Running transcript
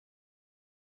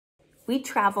We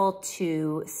travel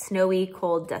to snowy,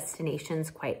 cold destinations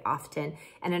quite often.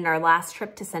 And in our last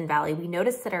trip to Sun Valley, we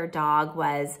noticed that our dog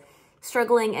was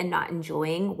struggling and not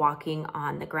enjoying walking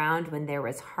on the ground when there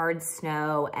was hard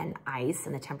snow and ice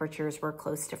and the temperatures were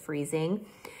close to freezing.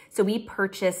 So we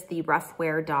purchased the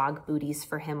Ruffwear Dog booties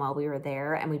for him while we were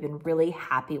there, and we've been really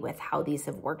happy with how these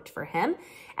have worked for him.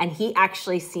 And he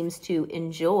actually seems to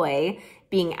enjoy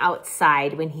being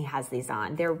outside when he has these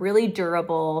on. They're really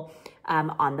durable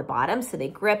on the bottom, so they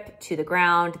grip to the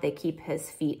ground. They keep his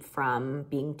feet from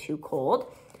being too cold.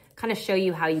 Kind of show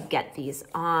you how you get these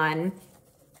on.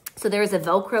 So there's a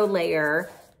Velcro layer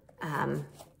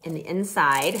in the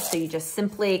inside. So you just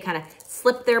simply kind of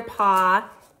slip their paw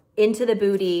into the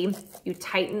booty. You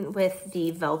tighten with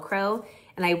the Velcro.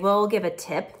 And I will give a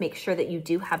tip. Make sure that you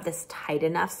do have this tight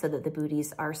enough so that the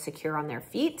booties are secure on their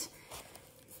feet.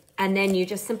 And then you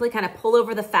just simply kind of pull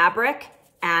over the fabric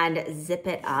and zip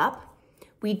it up.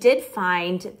 We did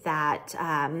find that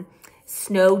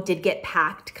snow did get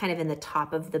packed kind of in the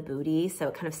top of the booty. So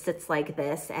it kind of sits like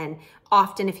this. And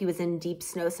often if he was in deep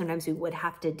snow, sometimes we would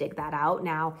have to dig that out.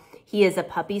 Now he is a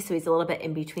puppy, so he's a little bit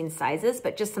in between sizes,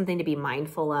 but just something to be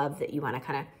mindful of, that you want to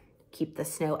kind of keep the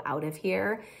snow out of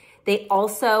here. They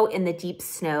also, in the deep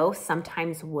snow,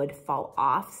 sometimes would fall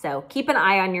off. So keep an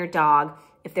eye on your dog.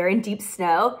 If they're in deep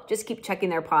snow, just keep checking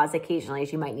their paws occasionally,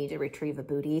 as you might need to retrieve a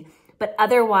booty. But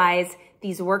otherwise,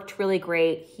 these worked really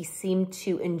great. He seemed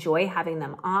to enjoy having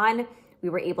them on. We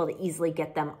were able to easily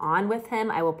get them on with him.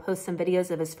 I will post some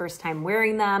videos of his first time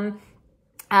wearing them.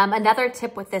 Another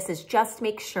tip with this is just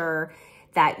make sure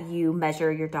that you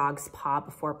measure your dog's paw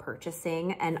before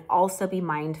purchasing, and also be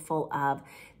mindful of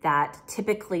that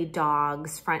typically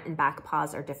dogs' front and back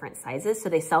paws are different sizes. So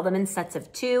they sell them in sets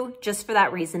of 2, just for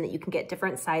that reason, that you can get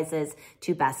different sizes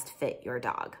to best fit your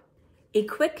dog. A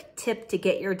quick tip to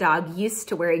get your dog used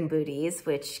to wearing booties,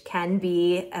 which can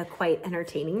be a quite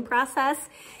entertaining process,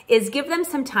 is give them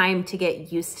some time to get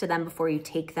used to them before you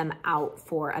take them out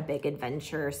for a big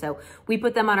adventure. So we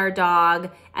put them on our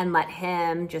dog and let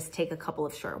him just take a couple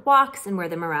of short walks and wear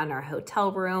them around our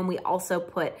hotel room. We also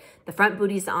put the front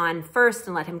booties on first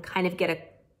and let him kind of get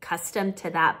accustomed to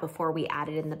that before we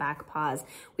added in the back paws.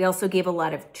 We also gave a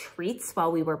lot of treats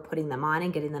while we were putting them on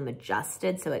and getting them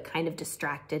adjusted, so it kind of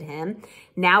distracted him.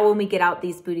 Now when we get out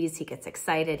these booties, he gets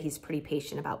excited. He's pretty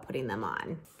patient about putting them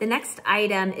on. The next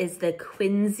item is the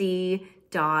Quincy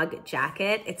dog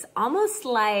jacket. It's almost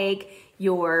like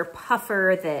your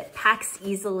puffer that packs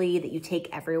easily, that you take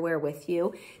everywhere with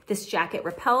you. This jacket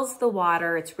repels the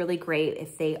water. It's really great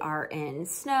if they are in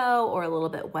snow or a little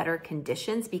bit wetter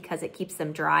conditions, because it keeps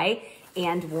them dry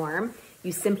and warm.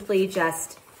 You simply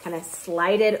just kind of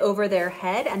slide it over their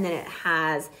head, and then it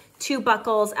has 2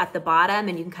 buckles at the bottom,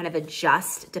 and you can kind of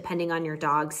adjust depending on your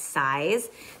dog's size.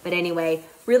 But anyway,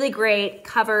 really great.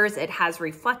 Covers, it has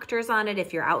reflectors on it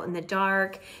if you're out in the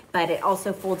dark, but it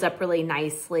also folds up really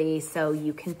nicely, so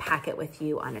you can pack it with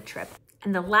you on a trip.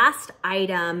 And the last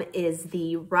item is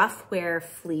the Ruffwear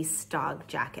fleece dog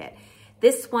jacket.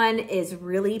 This one is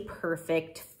really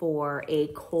perfect for a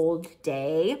cold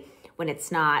day when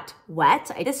it's not wet.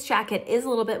 This jacket is a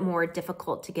little bit more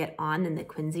difficult to get on than the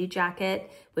Quincy jacket,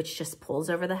 which just pulls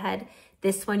over the head.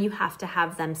 This one, you have to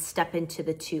have them step into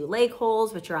the 2 leg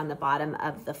holes, which are on the bottom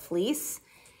of the fleece.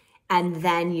 And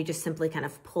then you just simply kind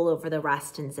of pull over the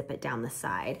rest and zip it down the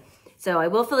side. So I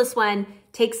will feel this one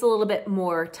takes a little bit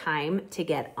more time to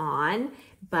get on,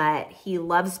 but he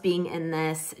loves being in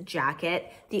this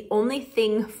jacket. The only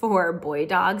thing for boy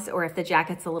dogs, or if the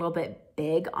jacket's a little bit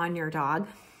big on your dog,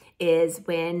 is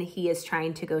when he is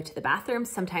trying to go to the bathroom.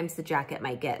 Sometimes the jacket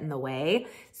might get in the way.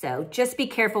 So just be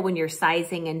careful when you're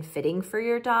sizing and fitting for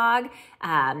your dog,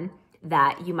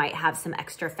 that you might have some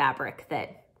extra fabric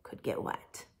that could get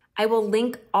wet. I will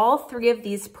link all 3 of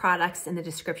these products in the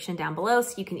description down below,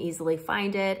 so you can easily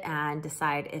find it and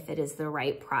decide if it is the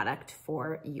right product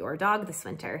for your dog this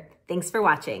winter. Thanks for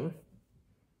watching.